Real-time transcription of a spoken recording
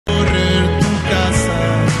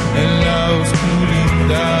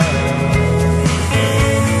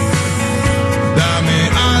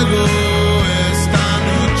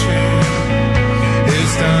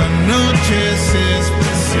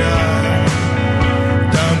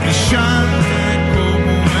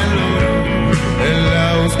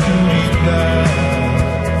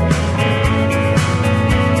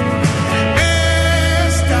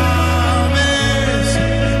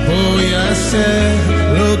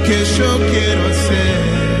que yo quiero hacer.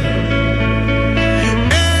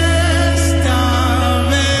 Esta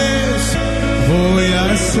vez voy a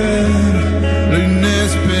hacer lo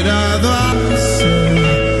inesperado,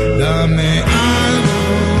 hacer. Dame algo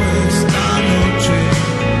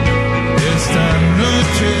esta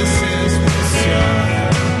noche es especial.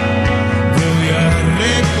 Voy a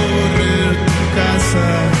recorrer tu casa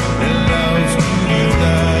en la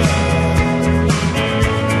oscuridad.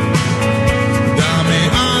 Dame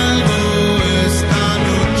algo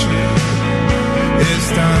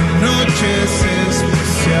esta noche es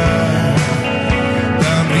especial,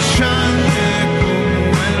 tan brillante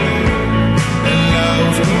como en la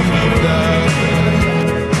oscuridad.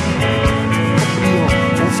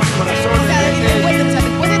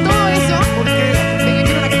 Después de todo eso,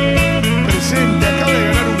 presente, acaba de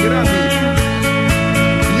ganar un Grammy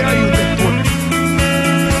y hay un después.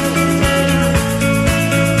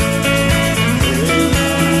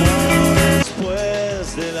 Después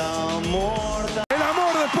del amor. El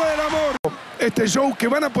amor después del amor. Este show que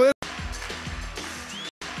van a poder...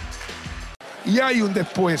 Y hay un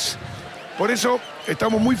después. Por eso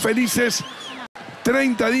estamos muy felices.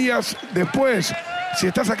 30 días después. Si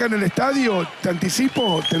estás acá en el estadio, te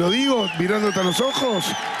anticipo, te lo digo, mirándote a los ojos,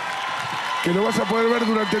 que lo vas a poder ver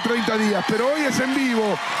durante 30 días. Pero hoy es en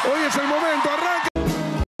vivo, hoy es el momento, arranca.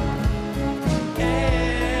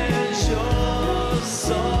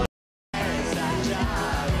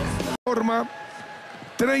 Forma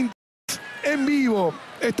 30 en vivo,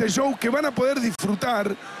 este show que van a poder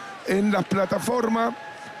disfrutar en las plataformas.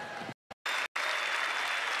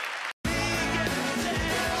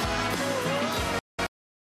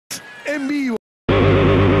 En vivo.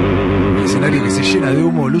 Un escenario que se llena de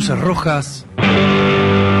humo, luces rojas.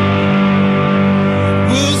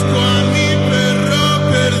 Busco a mi perro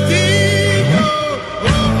perdido.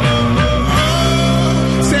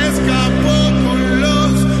 Se escapó con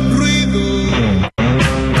los ruidos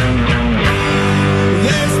de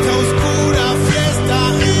esta oscura fiesta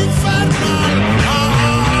infernal.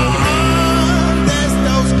 De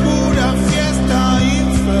esta oscura fiesta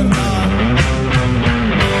infernal.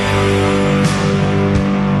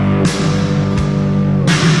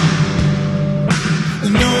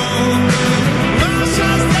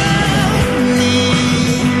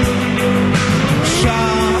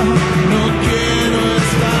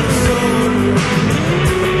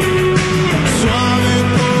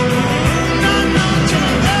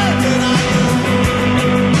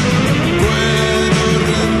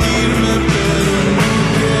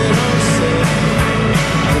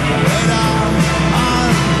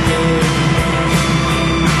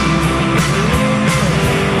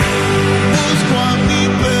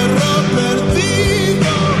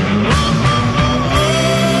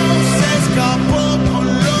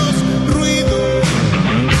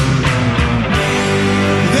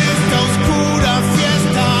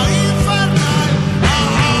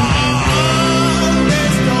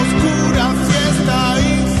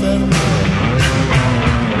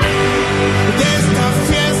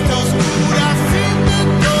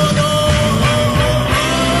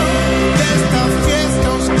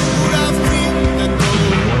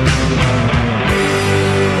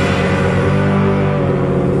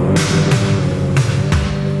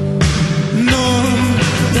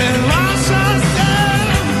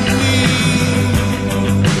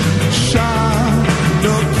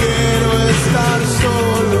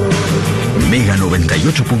 Mega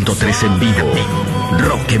 98.3 en vivo.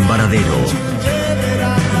 Rock en Baradero.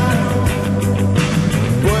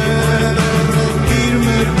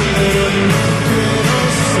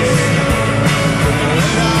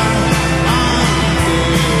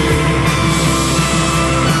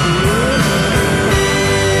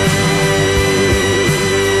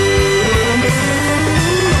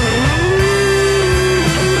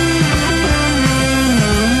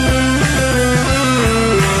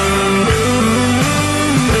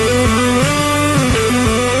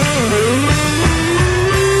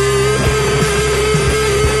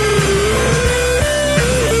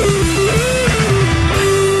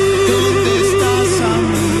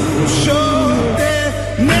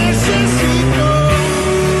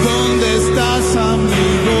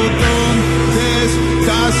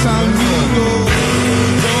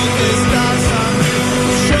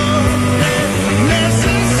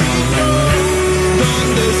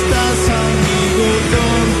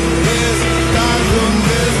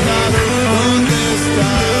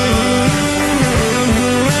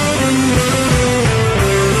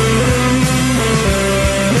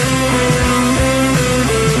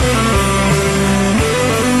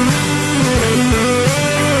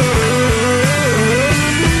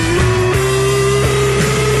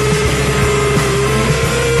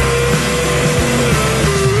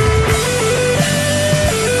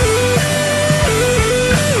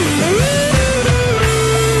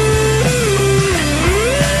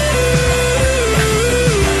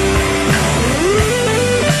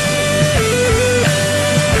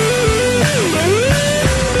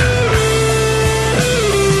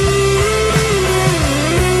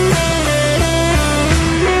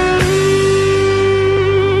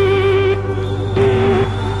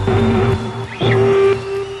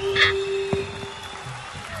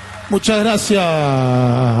 Muchas gracias.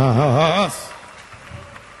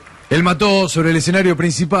 El mató sobre el escenario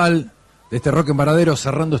principal de este Rock en Baradero,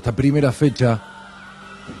 cerrando esta primera fecha.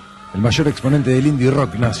 El mayor exponente del indie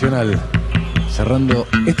rock nacional, cerrando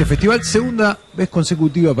este festival, segunda vez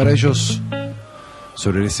consecutiva para ellos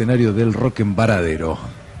sobre el escenario del Rock en Baradero.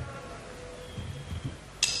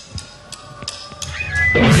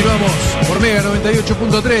 Continuamos por Mega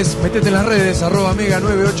 98.3, metete en las redes,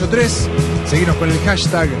 @Mega983, seguinos con el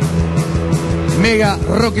hashtag Mega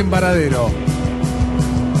Rock en Baradero.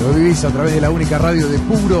 Lo vivís a través de la única radio de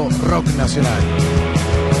puro rock nacional.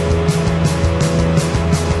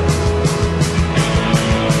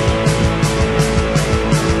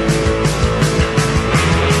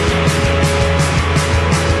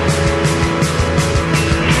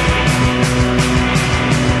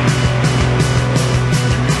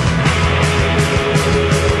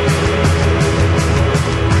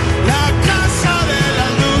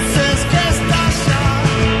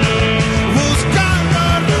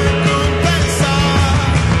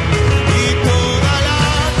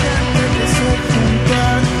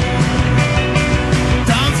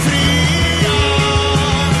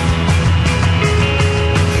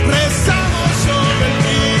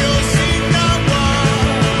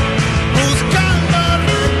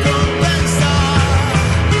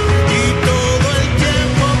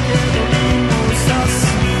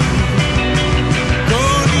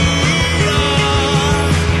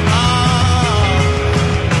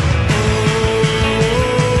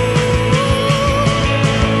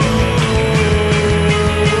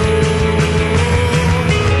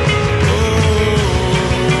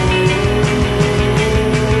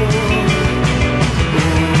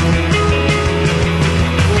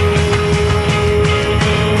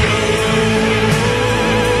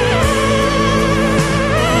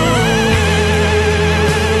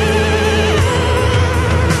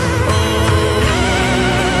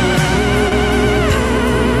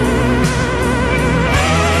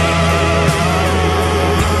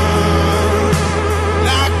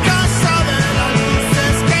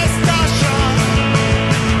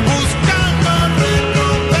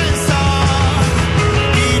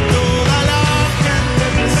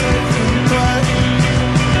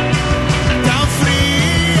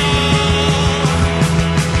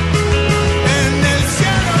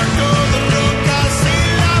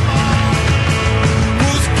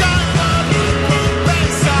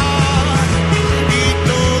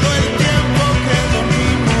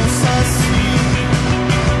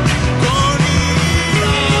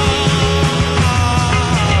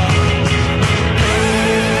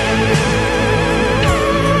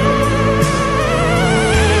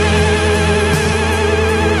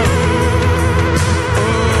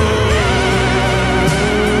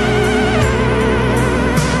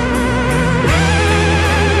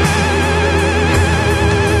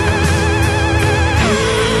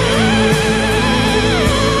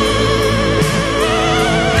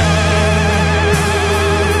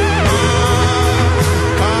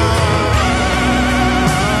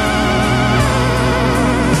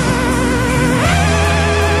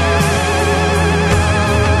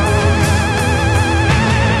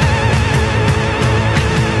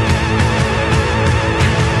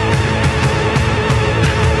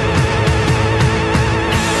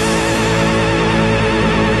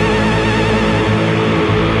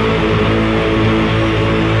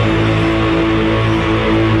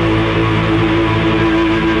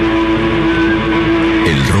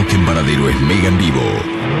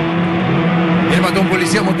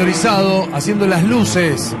 Motorizado, haciendo las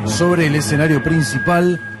luces sobre el escenario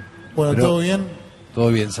principal. Bueno, ¿todo bien? Todo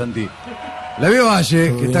bien, Santi. La veo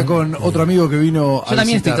Valle, que está bien, con otro amigo que vino a Yo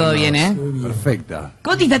también estoy todo bien, ¿eh? Perfecta.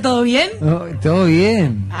 Coti, ¿está todo bien? Oh, todo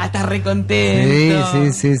bien. Ah, estás re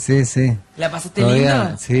contento. Sí. ¿La pasaste Todavía,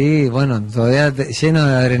 lindo? sí, bueno, todavía lleno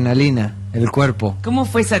de adrenalina, el cuerpo. ¿Cómo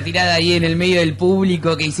fue esa tirada ahí en el medio del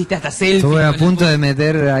público que hiciste hasta selfie? Estuve a punto de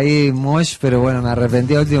meter ahí mosh, pero bueno, me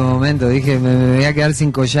arrepentí a último momento. Dije, me voy a quedar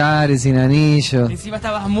sin collares, sin anillo. Encima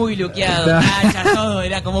estabas muy luqueado, cancha, todo,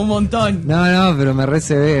 era como un montón. No, pero me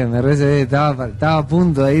recebé. Estaba a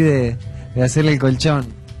punto ahí de hacerle el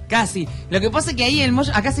colchón. Casi. Lo que pasa es que ahí el mosh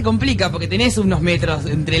acá se complica porque tenés unos metros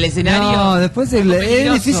entre el escenario. No, después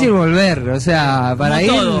es difícil volver. O sea, para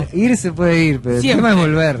ir se puede ir, pero siempre. El tema es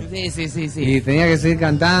volver. Sí. Y tenía que seguir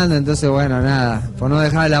cantando, entonces bueno, nada. Por no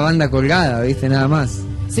dejar a la banda colgada, viste, nada más.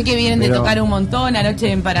 Sé que vienen de tocar un montón,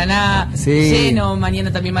 anoche en Paraná, lleno,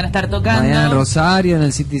 mañana también van a estar tocando. Mañana en Rosario, en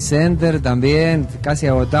el City Center también, casi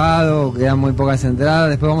agotado, quedan muy pocas entradas.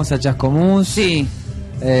 Después vamos a Chascomús. Sí.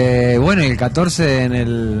 Bueno, y el 14 en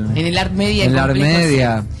el Art Media. En la Art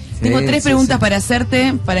Media. Tengo Sí, tres sí, preguntas sí. para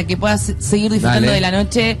hacerte, para que puedas seguir disfrutando Dale. de la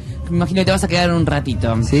noche. Me imagino que te vas a quedar un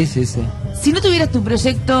ratito. Sí, sí, sí. Si no tuvieras tu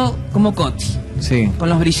proyecto como Coti, Sí. con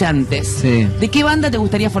los brillantes, Sí. ¿de qué banda te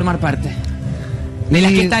gustaría formar parte? ¿De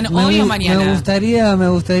las que están hoy o mañana? Me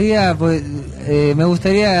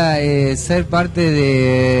gustaría ser parte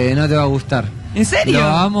de No Te Va a Gustar. ¿En serio?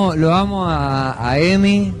 Lo amo a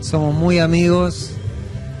Emi, somos muy amigos.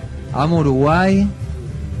 Amo Uruguay.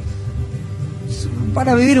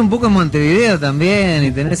 Para vivir un poco en Montevideo también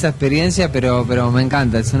y tener esa experiencia, pero me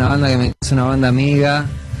encanta. Es una banda es una banda amiga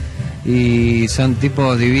y son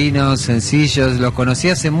tipos divinos, sencillos. Los conocí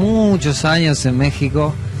hace muchos años en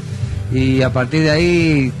México y a partir de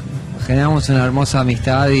ahí generamos una hermosa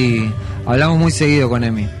amistad y hablamos muy seguido con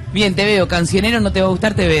Emi. Bien, te veo. Cancionero No Te Va a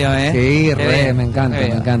Gustar, te veo, ¿eh? Sí, Te veo, me encanta, te me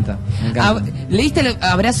veo. encanta, me encanta. ¿Le diste el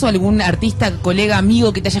abrazo a algún artista, colega,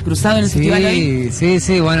 amigo que te hayas cruzado en el festival hoy?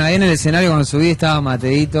 Sí, bueno, ahí en el escenario cuando subí estaba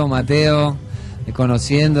Mateo,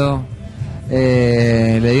 conociendo,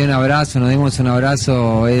 le di un abrazo, nos dimos un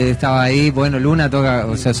abrazo, él estaba ahí, bueno, Luna toca,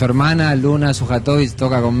 o sea, su hermana, Luna Sujatovic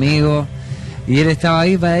toca conmigo, y él estaba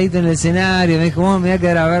ahí paradito en el escenario, me dijo, me voy a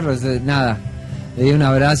quedar a verlo, nada, le di un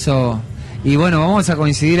abrazo, y bueno, vamos a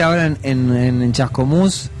coincidir ahora en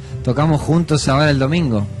Chascomús, tocamos juntos ahora el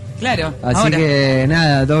domingo. Claro. Así ahora. que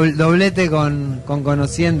nada, doblete con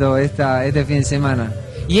conociendo este fin de semana.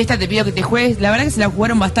 Y esta te pido que te juegues. La verdad que se la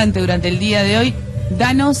jugaron bastante durante el día de hoy.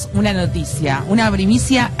 Danos una noticia, una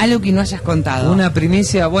primicia, algo que no hayas contado. Una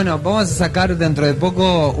primicia, bueno, vamos a sacar dentro de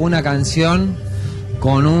poco una canción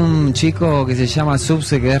con un chico que se llama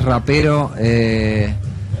Subse, que es rapero,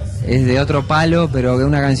 es de otro palo, pero que es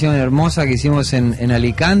una canción hermosa que hicimos en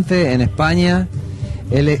Alicante, en España.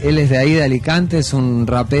 Él es de ahí, de Alicante, es un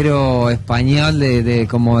rapero español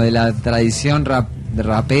como de la tradición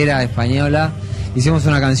rapera española. Hicimos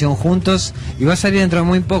una canción juntos y va a salir dentro de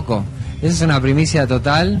muy poco. Esa es una primicia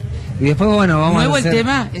total. Y después, bueno, vamos ¿Nuevo a hacer... el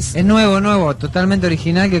tema? Es nuevo, totalmente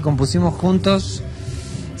original, que compusimos juntos.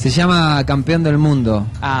 Se llama Campeón del Mundo.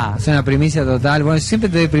 Ah. Es una primicia total. Bueno, siempre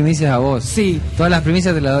te doy primicias a vos. Sí. Todas las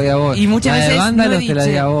primicias te las doy a vos. Y muchas La de veces Vándalos no te la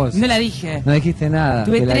di a vos. No la dije. No dijiste nada.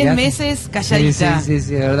 Tuve Te la 3 quedaste- meses calladita. Sí, es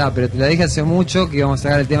verdad. Pero te la dije hace mucho que íbamos a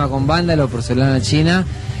sacar el tema con Vándalo, Porcelana China.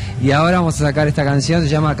 Y ahora vamos a sacar esta canción, se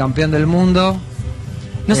llama Campeón del Mundo.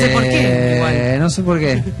 No sé por qué, igual. No sé por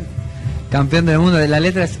qué. Campeón del Mundo. La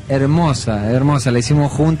letra es hermosa, hermosa. La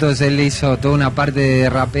hicimos juntos. Él hizo toda una parte de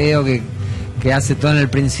rapeo que hace todo en el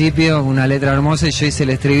principio, una letra hermosa, y yo hice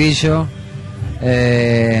el estribillo.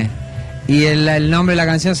 Y el nombre de la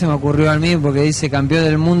canción se me ocurrió a mí porque dice campeón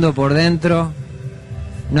del mundo por dentro.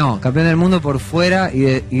 No, campeón del mundo por fuera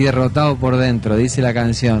y derrotado por dentro, dice la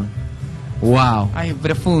canción. ¡Wow! Ay,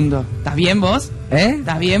 profundo. ¿Estás bien vos? ¿Eh?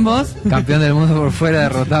 ¿Estás bien vos? Campeón del mundo por fuera,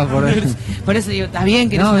 derrotado por dentro. Por eso digo, ¿estás bien?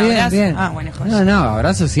 ¿Querés No, un bien, abrazo? bien. Ah, bueno, joya. No,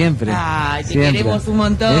 abrazo siempre. Ay, te Siempre. queremos un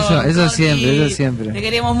montón. Eso Coti. siempre, eso siempre. Te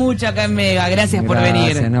queremos mucho acá en Mega. Gracias por venir.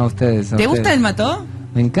 Gracias, no, a ustedes. a ¿Te gusta ustedes. el mató?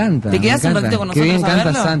 Me encanta. ¿Te quedás me un encanta. ratito con Qué nosotros bien a canta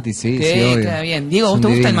verlo? Santi, sí, Qué, sí, obvio. queda bien. Diego, ¿vos Es te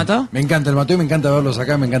un gusta el divino. mató? Me encanta el mató y me encanta verlos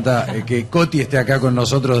acá, me encanta que Coti esté acá con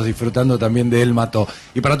nosotros disfrutando también de El Mató.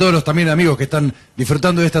 Y para todos los también amigos que están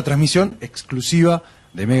disfrutando de esta transmisión exclusiva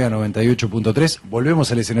de Mega 98.3,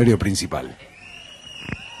 volvemos al escenario principal.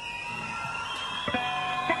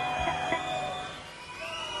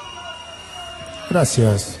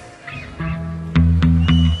 Gracias.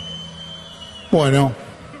 Bueno.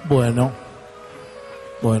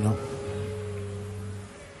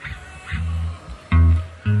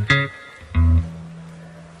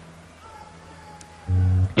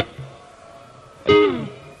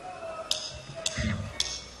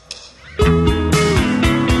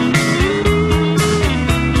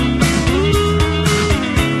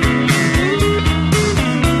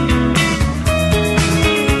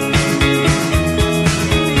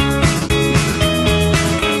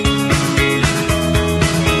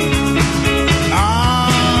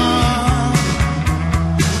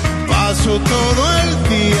 Paso todo el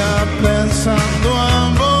día pensando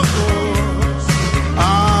en vos.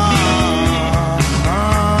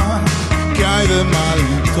 ¿Qué hay de mal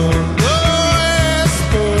en todo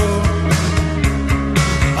esto?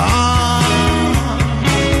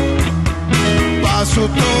 Paso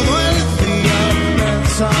todo el día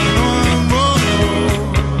pensando en vos.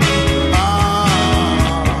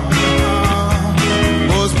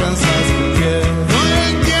 Vos pensás que pierdo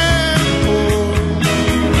el tiempo.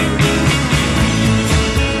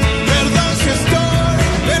 Perdón si estoy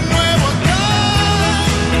de nuevo acá.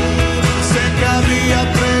 Sé que habría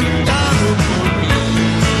preguntado por mí.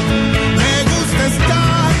 Me gusta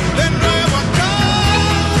estar de nuevo acá.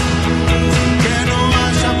 Que no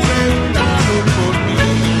haya preguntado por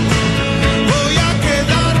mí.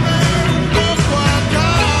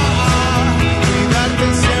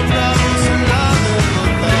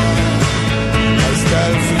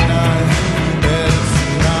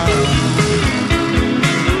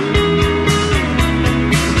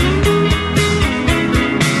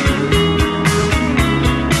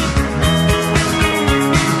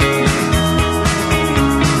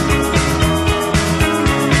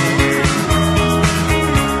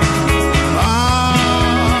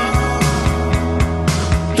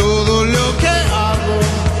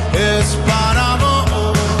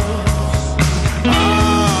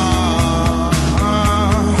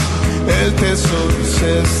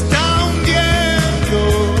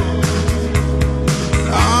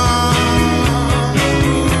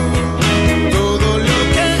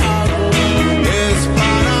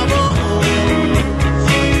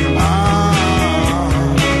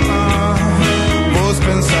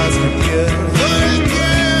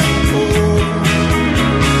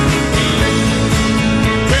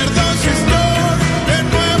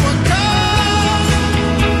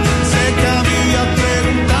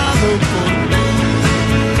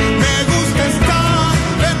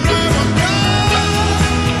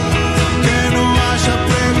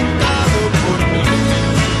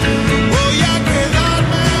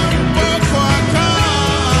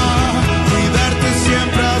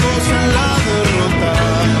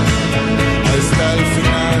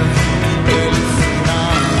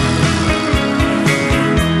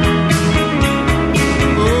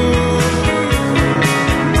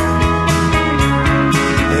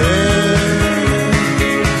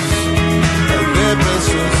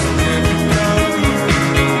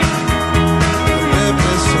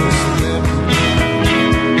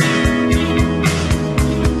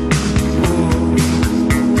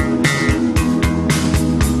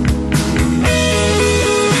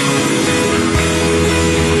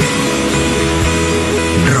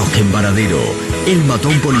 Baradero, el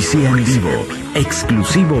matón policía en vivo,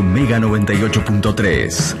 exclusivo Mega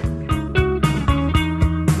 98.3.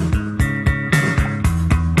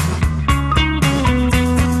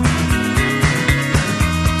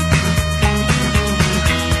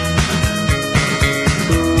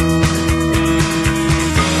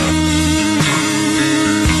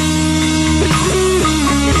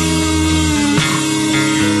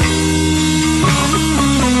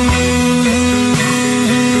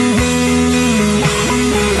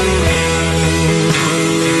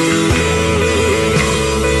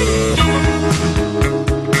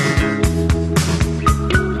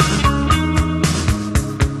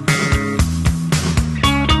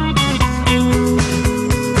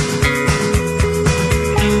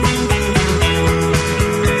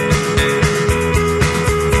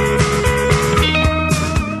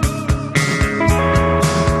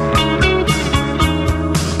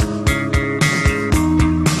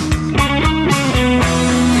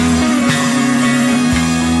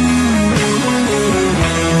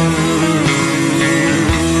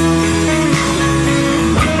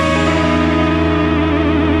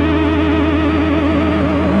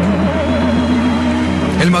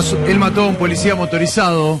 Él mató a un policía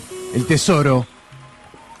motorizado, el Tesoro.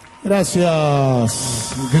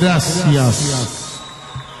 Gracias. Gracias.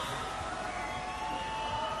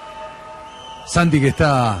 Santi, que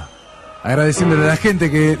está agradeciéndole a la gente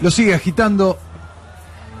que lo sigue agitando.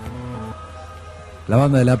 La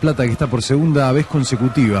banda de La Plata, que está por segunda vez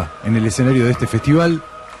consecutiva en el escenario de este festival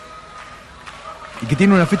y que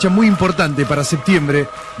tiene una fecha muy importante para septiembre.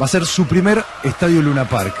 Va a ser su primer Estadio Luna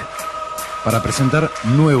Park para presentar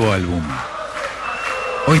nuevo álbum.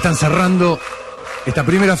 Hoy están cerrando esta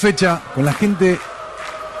primera fecha con la gente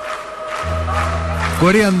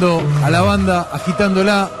coreando a la banda,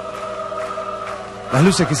 agitándola, las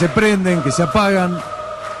luces que se prenden, que se apagan.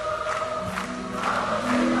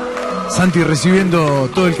 Santi recibiendo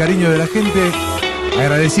todo el cariño de la gente,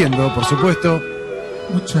 agradeciendo, por supuesto.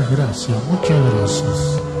 Muchas gracias, muchas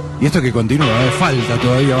gracias. Y esto que continúa, falta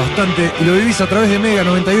todavía bastante. Y lo vivís a través de Mega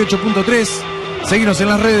 98.3. Seguinos en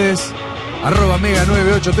las redes,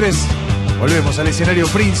 @Mega983. Volvemos al escenario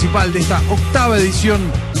principal de esta octava edición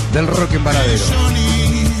del Rock en Baradero.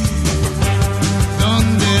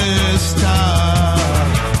 ¿Dónde está?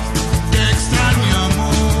 Te extraño,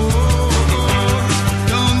 amor.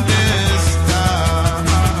 ¿Dónde estás?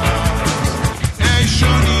 Hey,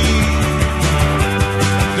 Johnny,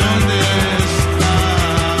 ¿dónde estás?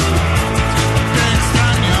 Te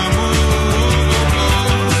extraño, amor.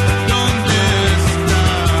 ¿Dónde estás?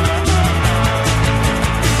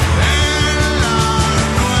 En la nuez,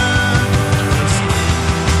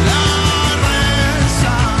 la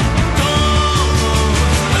reza, todos los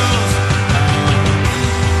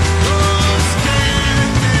que te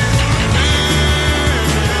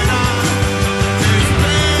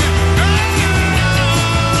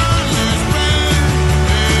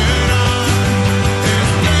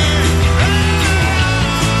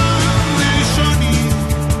Johnny,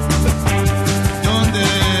 ¿dónde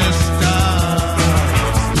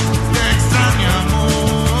estás? Te extraño,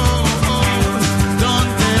 amor.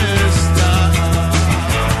 ¿Dónde estás?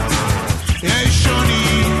 Hey, Johnny,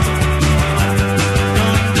 ¿dónde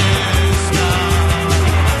estás?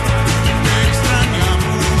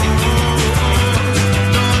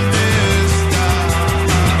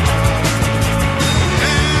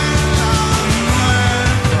 Te extraño,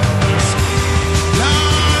 amor. ¿Dónde estás? La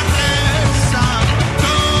reza,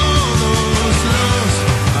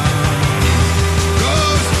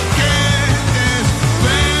 todos los que te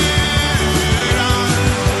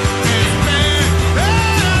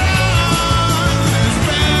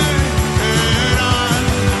esperan,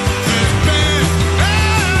 Johnny,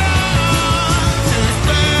 te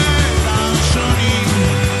esperan, Johnny,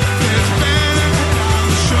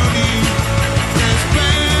 te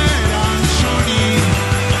esperan, Johnny,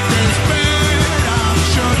 te esperan,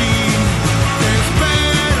 Johnny, te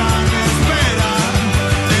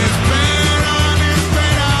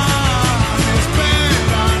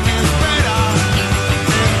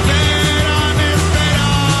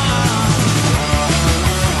esperan,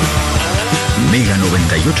 Mega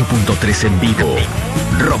 98.3 en vivo,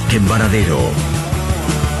 Rock en Baradero.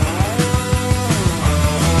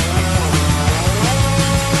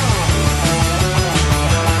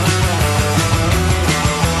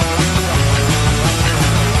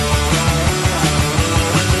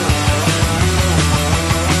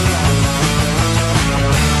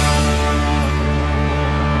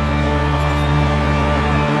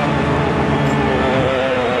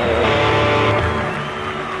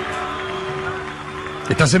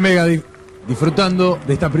 Estás en Mega, disfrutando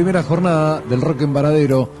de esta primera jornada del rock en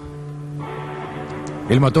Baradero.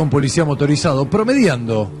 El mató a un policía motorizado,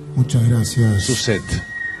 promediando Muchas gracias. su set.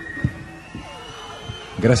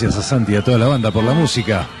 Gracias a Santi y a toda la banda por la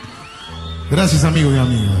música. Gracias, amigos y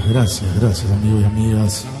amigas. Gracias, amigos y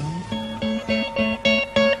amigas.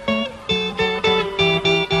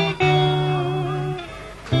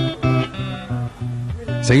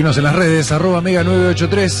 Seguimos en las redes,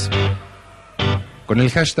 @mega983, con el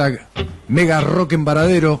hashtag Mega Rock en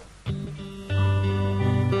Baradero.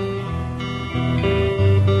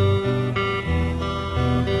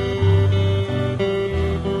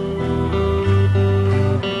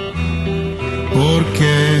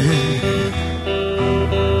 Porque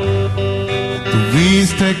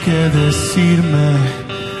tuviste que decirme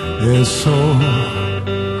eso.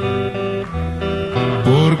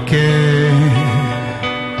 Porque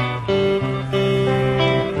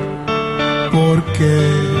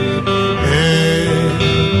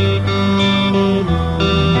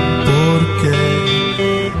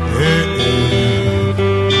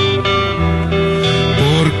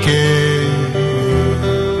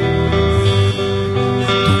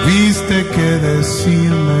tuviste que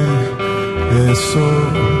decirme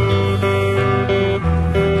eso.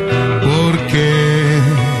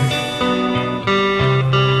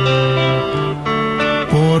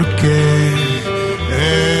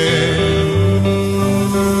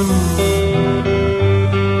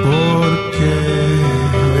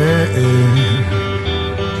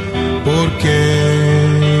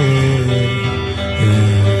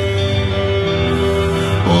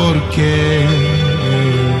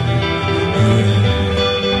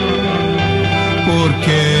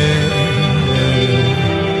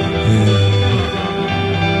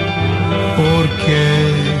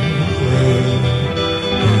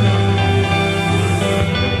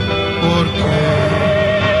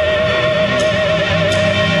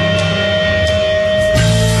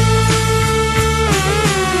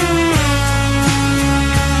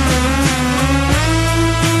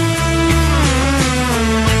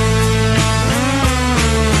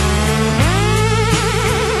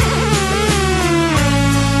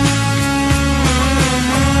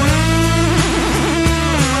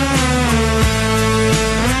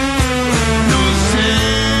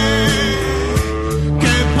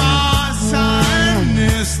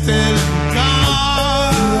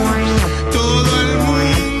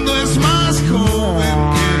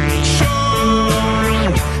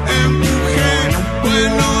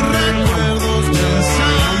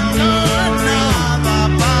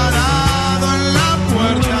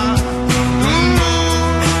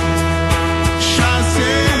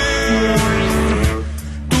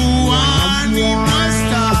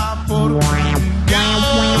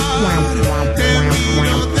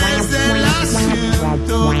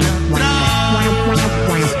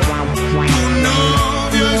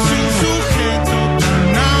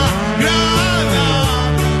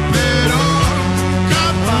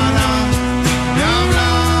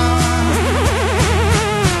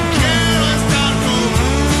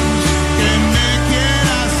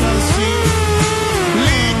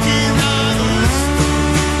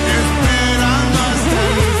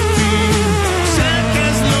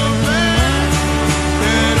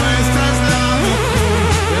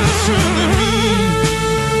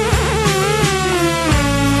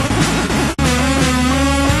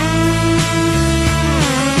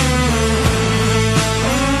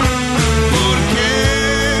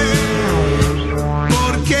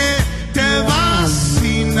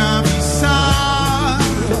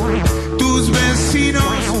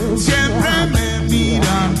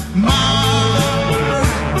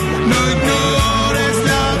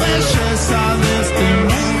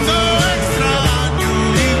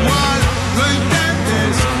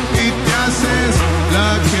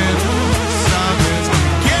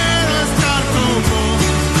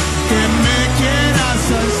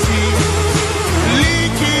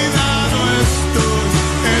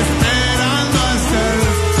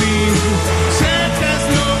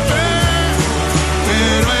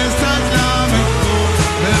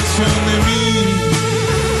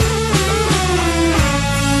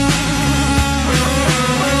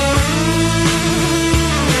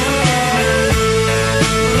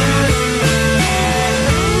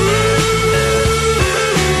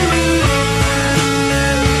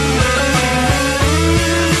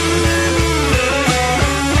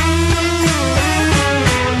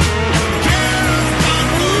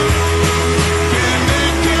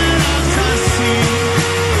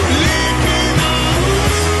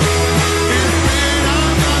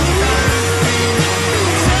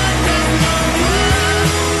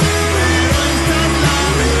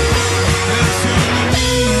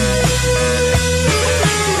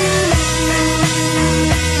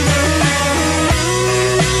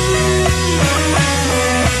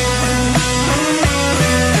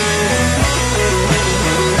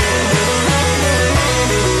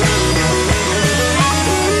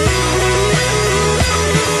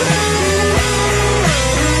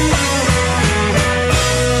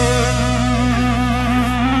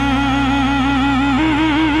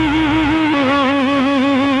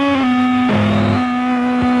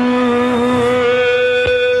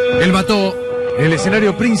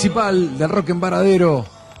 escenario principal del rock en Baradero,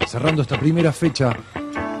 cerrando esta primera fecha.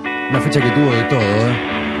 Una fecha que tuvo de todo,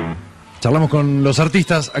 Charlamos con los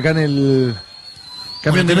artistas acá en el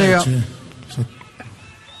camión de Mega. Ya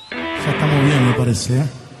estamos bien, me parece,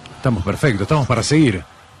 Estamos perfectos, estamos para seguir.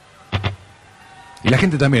 Y la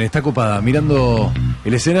gente también está copada, mirando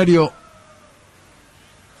el escenario.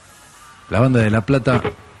 La banda de La Plata,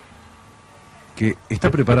 que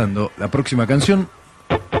está preparando la próxima canción.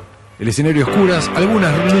 El escenario oscuras,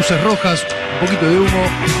 algunas luces rojas, un poquito de humo.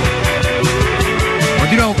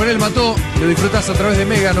 Continuamos con El Mató, lo disfrutás a través de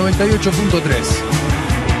Mega 98.3.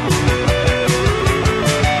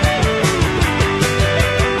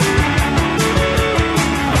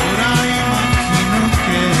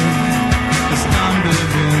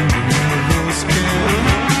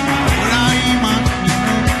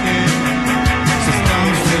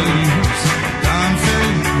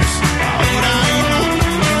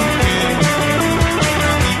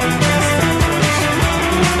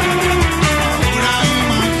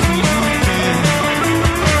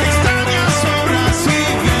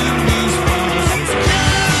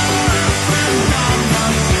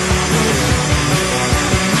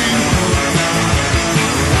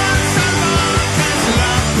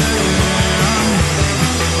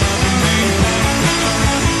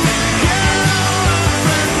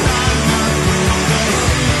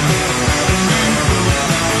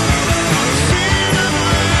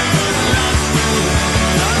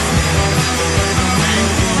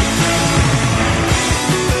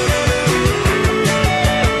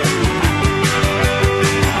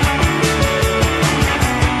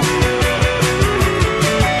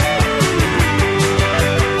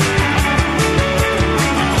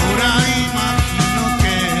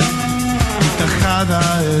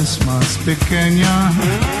 Es más pequeña.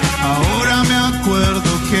 Ahora me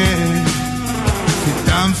acuerdo que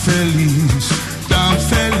tan feliz, tan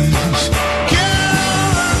feliz.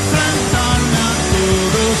 Quiero enfrentarme a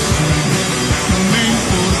todos, no me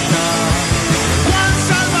importa cuán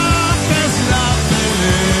salvaje es la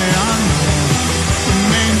pelea, no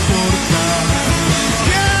me importa.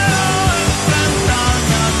 Quiero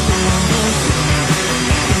enfrentarme a todos,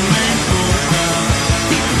 no me importa.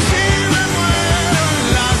 Si me muero en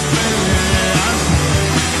las peleas,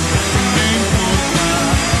 no me importa.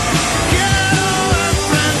 Quiero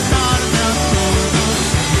enfrentarme a todos,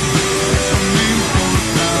 no me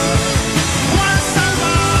importa. Cuán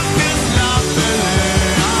salvaje es la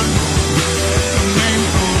pelea, no me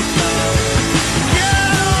importa.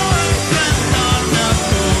 Quiero enfrentarme a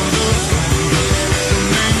todos, no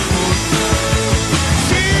me importa.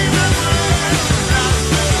 Si me muero en las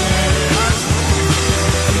peleas,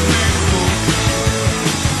 no me importa.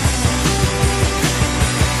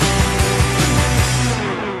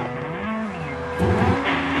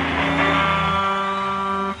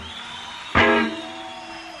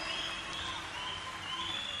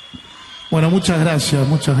 Bueno, muchas gracias,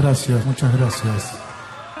 muchas gracias, muchas gracias.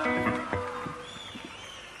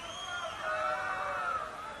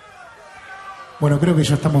 Bueno, creo que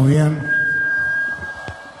ya estamos bien.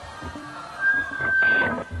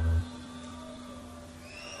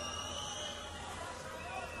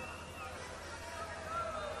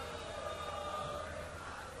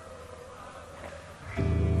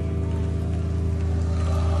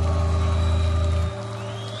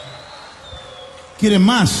 ¿Quieren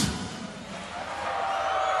más?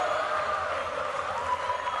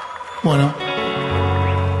 Bueno.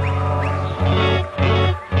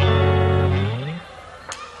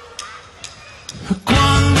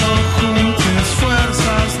 Cuando juntes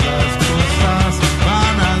fuerzas, las cosas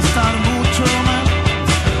van a estar mucho mejor.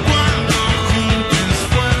 Cuando juntes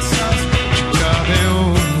fuerzas, chica de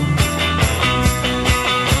oro.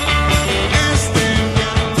 Este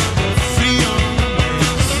viento frío me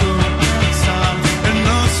hizo pensar en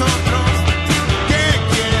nosotros. ¿Qué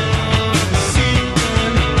quiero decirte?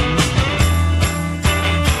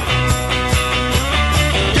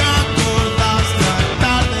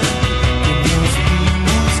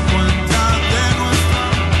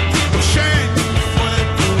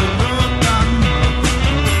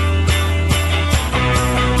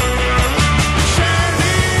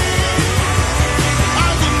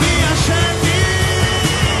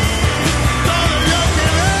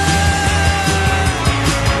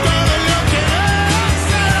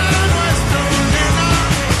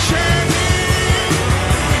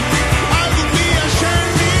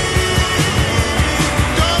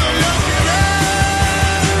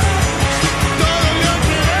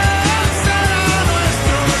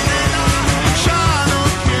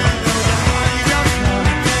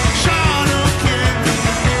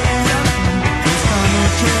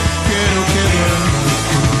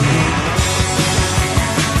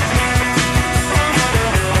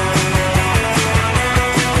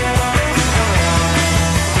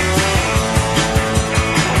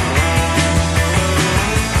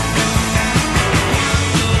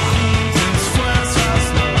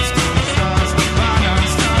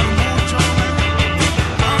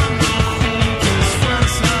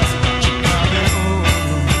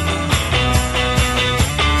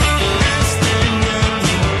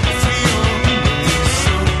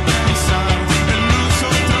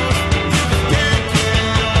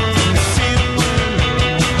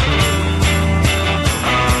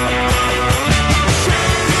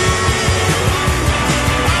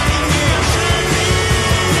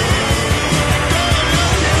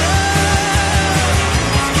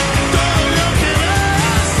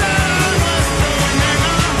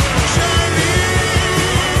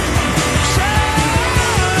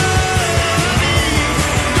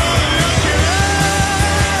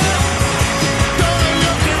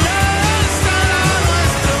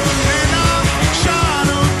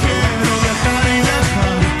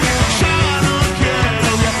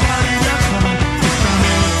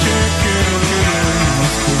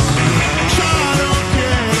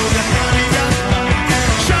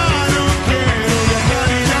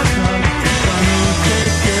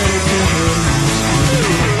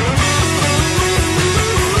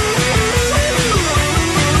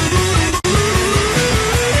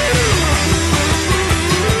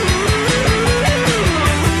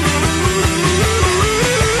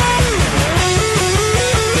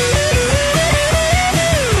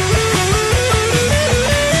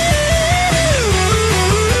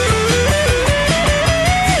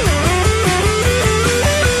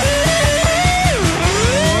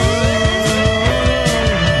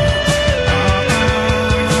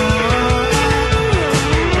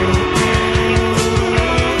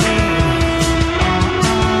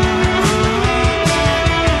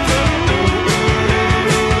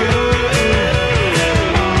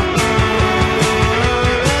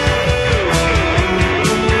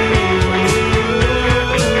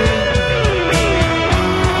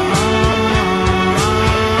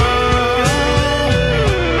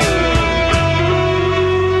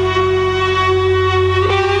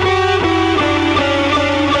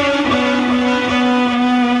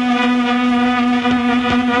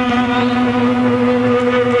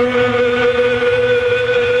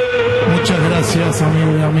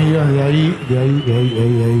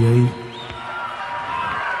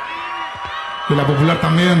 De la popular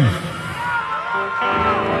también.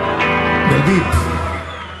 Del beat.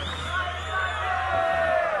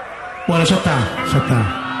 Bueno, ya está.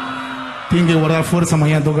 Tienen que guardar fuerza,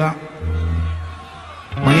 mañana toca.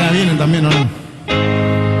 Mañana vienen también, ¿no?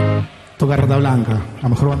 Toca Rata Blanca, la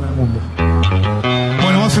mejor banda del mundo. Bueno,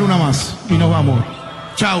 vamos a hacer una más y nos vamos.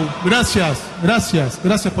 Chau, gracias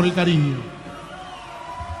por el cariño.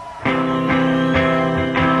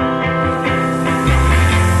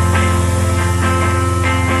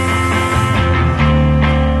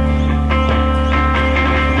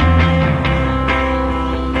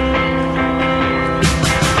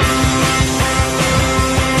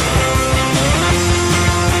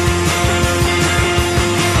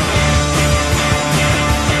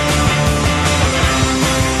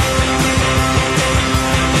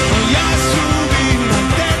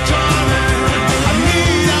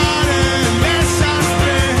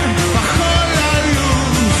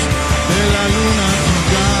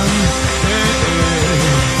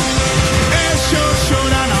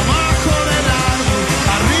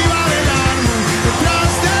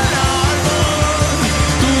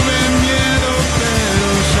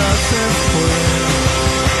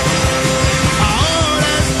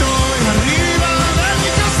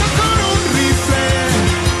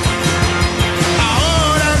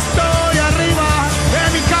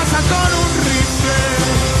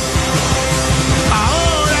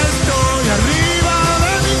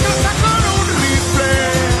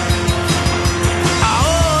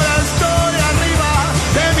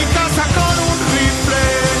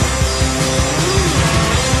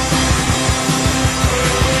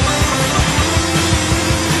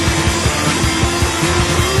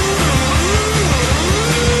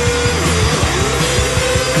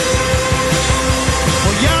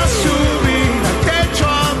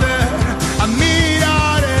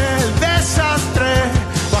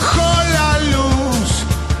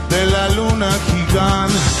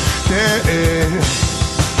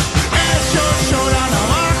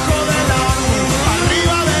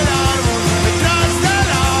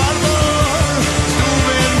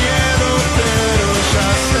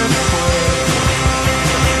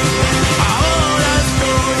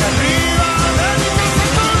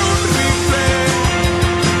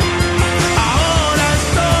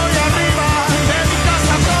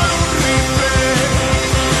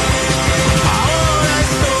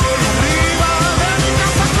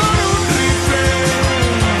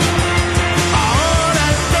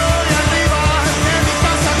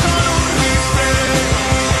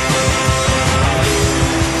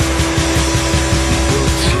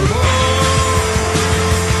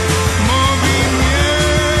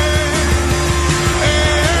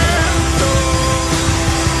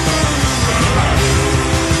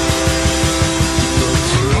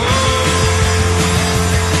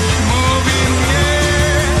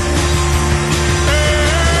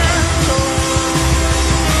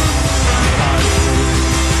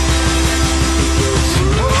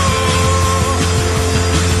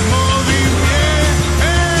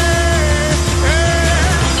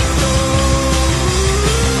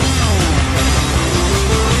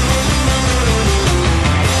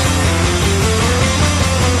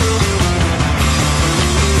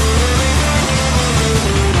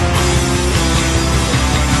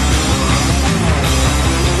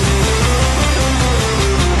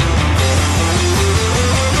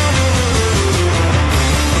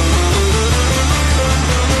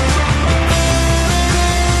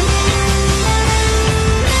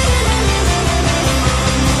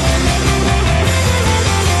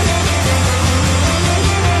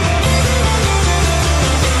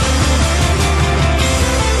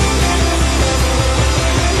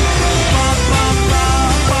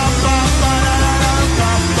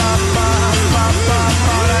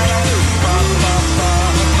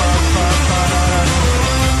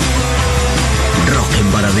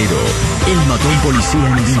 Baradero, el matón policía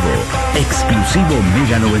en vivo, exclusivo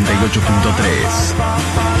Mega 98.3.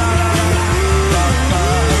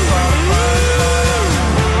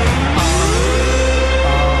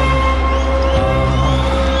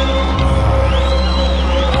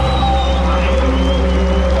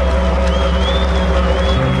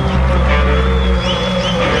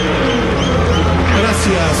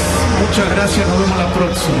 Muchas gracias, nos vemos la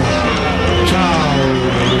próxima. Chao.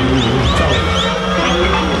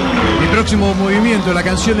 Mi próximo movimiento, la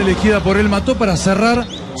canción elegida por El Mató para cerrar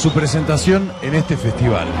su presentación en este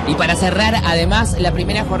festival. Y para cerrar, además, la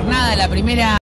primera jornada, la primera